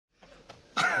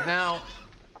Now,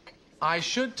 I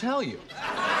should tell you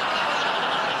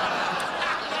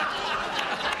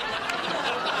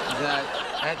that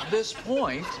at this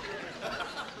point,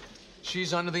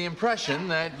 she's under the impression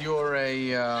that you're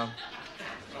a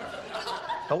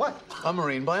what? A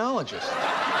marine biologist.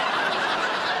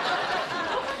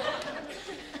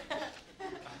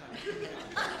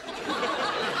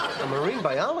 A marine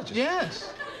biologist?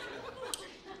 Yes.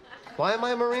 Why am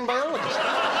I a marine biologist?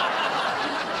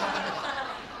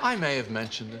 I may have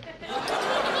mentioned it.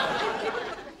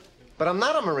 But I'm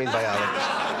not a marine biologist.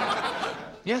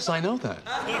 Yes, I know that.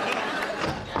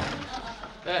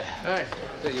 Hey,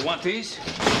 you want these?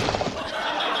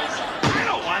 I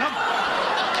don't want them.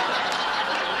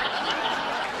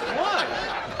 Why?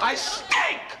 I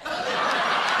stink!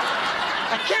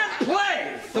 I can't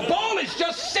play. The ball is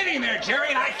just sitting there, Jerry,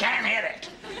 and I can't hit it.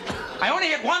 I only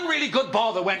hit one really good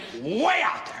ball that went way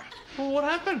out there. Well, what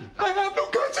happened? I have no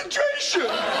concentration.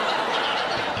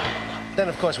 Then,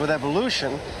 of course, with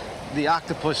evolution, the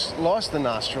octopus lost the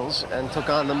nostrils and took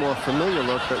on the more familiar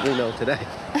look that we know today.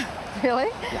 Really?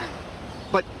 Yeah.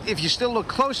 But if you still look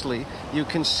closely, you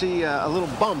can see a little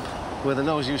bump where the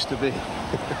nose used to be.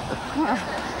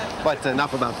 But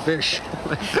enough about fish.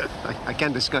 I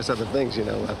can discuss other things, you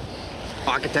know,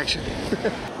 architecture.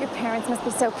 Your parents must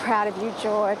be so proud of you,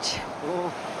 George.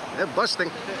 Oh, they're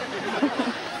busting.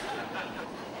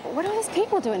 What are those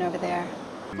people doing over there?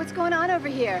 What's going on over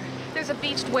here? There's a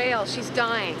beached whale. She's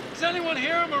dying. Is anyone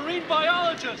here a marine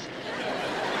biologist?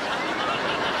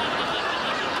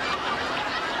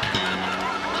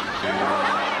 Save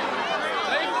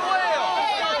the whale!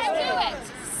 Let's do it!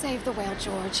 Save the whale,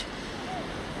 George.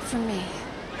 For me.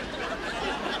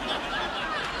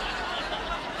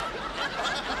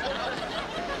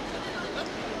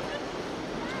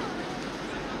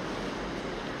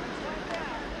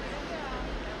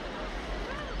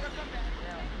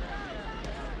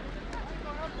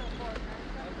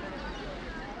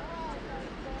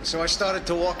 So I started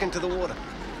to walk into the water.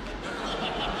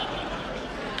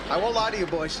 I won't lie to you,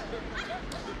 boys.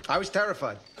 I was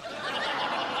terrified.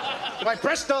 But I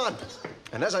pressed on.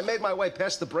 And as I made my way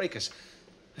past the breakers,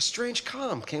 a strange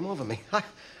calm came over me.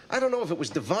 I don't know if it was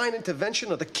divine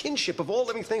intervention or the kinship of all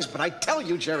living things, but I tell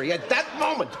you, Jerry, at that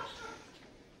moment,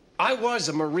 I was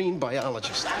a marine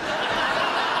biologist.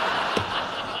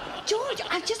 George,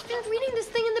 I've just been reading this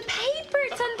thing in the paper.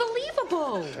 It's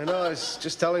unbelievable. I know, I was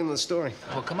just telling the story.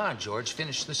 Well, come on, George.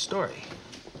 Finish the story.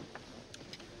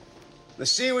 The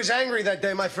sea was angry that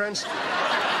day, my friends.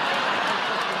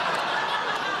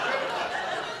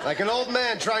 Like an old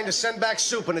man trying to send back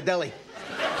soup in a deli.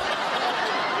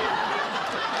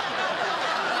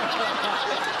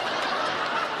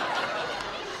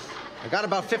 I got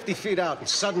about 50 feet out, and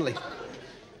suddenly,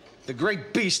 the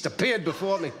great beast appeared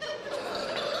before me.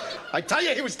 I tell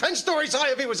you, he was 10 stories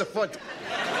high if he was a foot.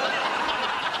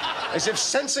 As if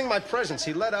sensing my presence,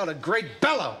 he let out a great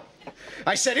bellow.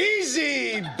 I said,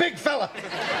 "Easy, big fella."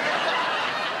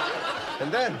 And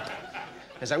then,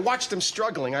 as I watched him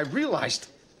struggling, I realized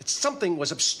that something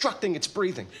was obstructing its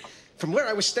breathing. From where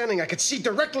I was standing, I could see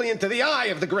directly into the eye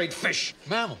of the great fish.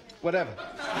 Mammal. Whatever.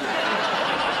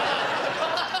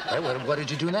 Hey, what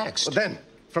did you do next? Well, then,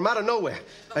 from out of nowhere,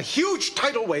 a huge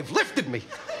tidal wave lifted me,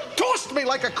 tossed me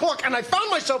like a cork, and I found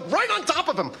myself right on top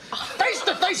of him, face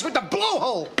to face with the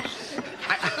blowhole.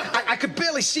 I could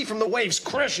barely see from the waves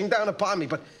crashing down upon me,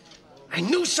 but I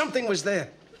knew something was there.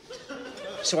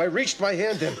 So I reached my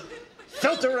hand in,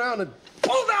 felt around, and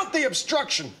pulled out the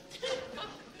obstruction.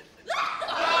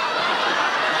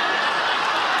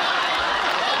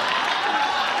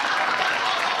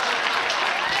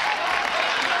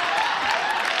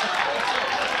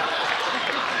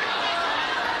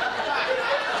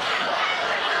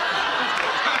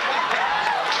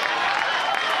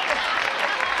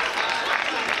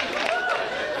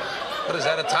 What is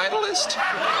that, a Titleist?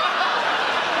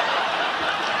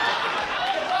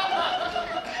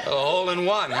 A hole in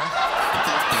one, huh?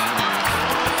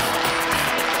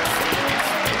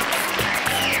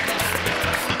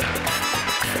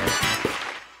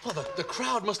 Well, the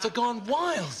crowd must have gone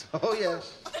wild. Oh,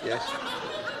 yes, yes.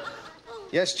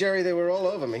 Yes, Jerry, they were all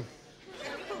over me.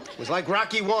 It was like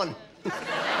Rocky 1.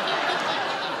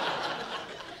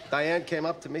 Diane came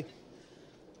up to me,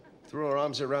 threw her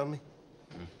arms around me,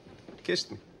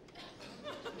 kissed me.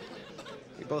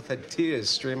 We both had tears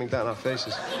streaming down our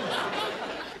faces.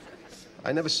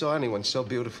 I never saw anyone so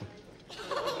beautiful.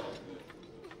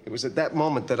 It was at that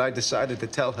moment that I decided to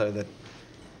tell her that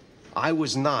I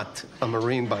was not a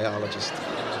marine biologist.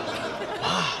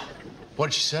 Wow. What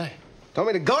did she say? Told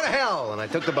me to go to hell, and I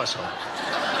took the bus home.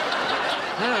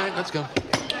 All right, let's go.